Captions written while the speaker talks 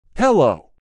Hello.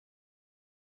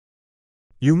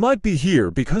 You might be here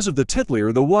because of the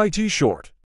Titler the YT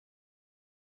short.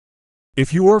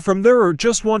 If you are from there or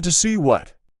just want to see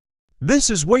what this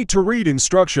is, wait to read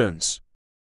instructions.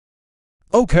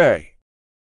 Okay.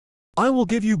 I will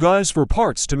give you guys 4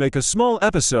 parts to make a small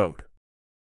episode.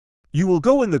 You will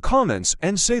go in the comments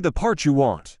and say the part you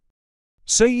want.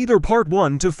 Say either part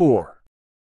 1 to 4.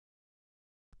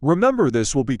 Remember,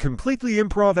 this will be completely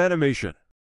improv animation.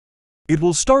 It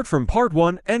will start from part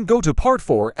 1 and go to part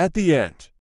 4 at the end.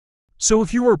 So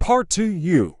if you were part 2,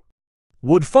 you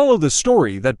would follow the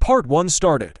story that part 1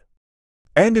 started.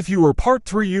 And if you were part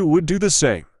 3, you would do the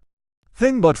same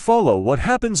thing but follow what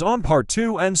happens on part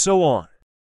 2 and so on.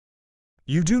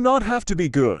 You do not have to be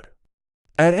good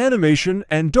at animation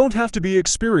and don't have to be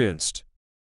experienced.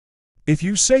 If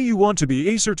you say you want to be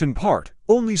a certain part,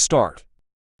 only start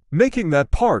making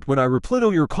that part when I reply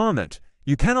to your comment.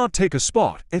 You cannot take a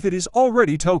spot if it is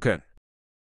already taken.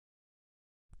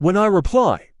 When I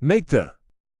reply, make the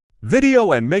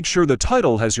video and make sure the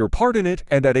title has your part in it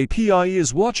and that API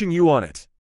is watching you on it.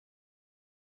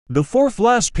 The 4th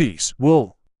last piece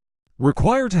will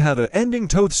require to have an ending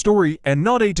to the story and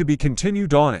not a to be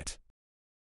continued on it.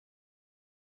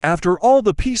 After all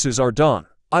the pieces are done,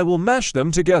 I will mash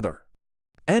them together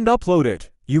and upload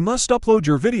it. You must upload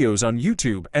your videos on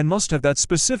YouTube and must have that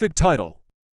specific title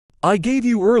I gave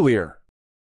you earlier.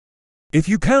 If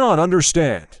you cannot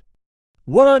understand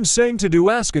what I'm saying to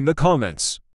do, ask in the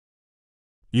comments.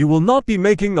 You will not be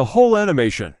making the whole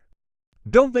animation.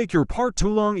 Don't make your part too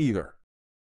long either.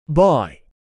 Bye.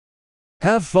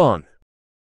 Have fun.